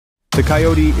The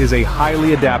coyote is a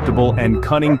highly adaptable and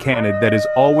cunning canid that is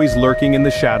always lurking in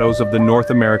the shadows of the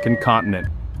North American continent.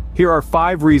 Here are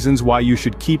 5 reasons why you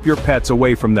should keep your pets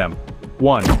away from them.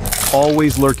 1.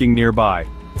 Always lurking nearby.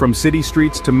 From city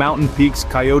streets to mountain peaks,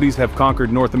 coyotes have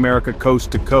conquered North America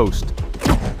coast to coast.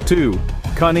 2.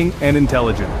 Cunning and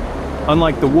intelligent.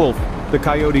 Unlike the wolf, the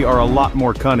coyote are a lot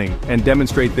more cunning, and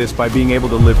demonstrate this by being able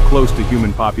to live close to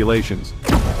human populations.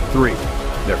 3.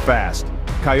 They're fast.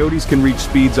 Coyotes can reach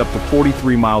speeds up to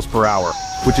 43 miles per hour,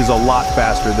 which is a lot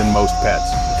faster than most pets.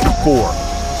 4.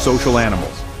 Social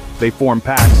animals. They form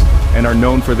packs, and are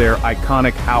known for their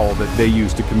iconic howl that they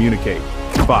use to communicate.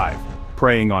 5.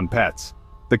 Preying on pets.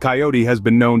 The coyote has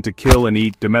been known to kill and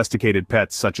eat domesticated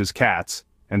pets such as cats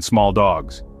and small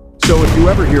dogs. So if you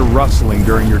ever hear rustling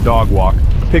during your dog walk,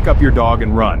 pick up your dog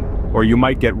and run, or you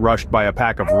might get rushed by a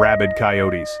pack of rabid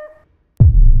coyotes.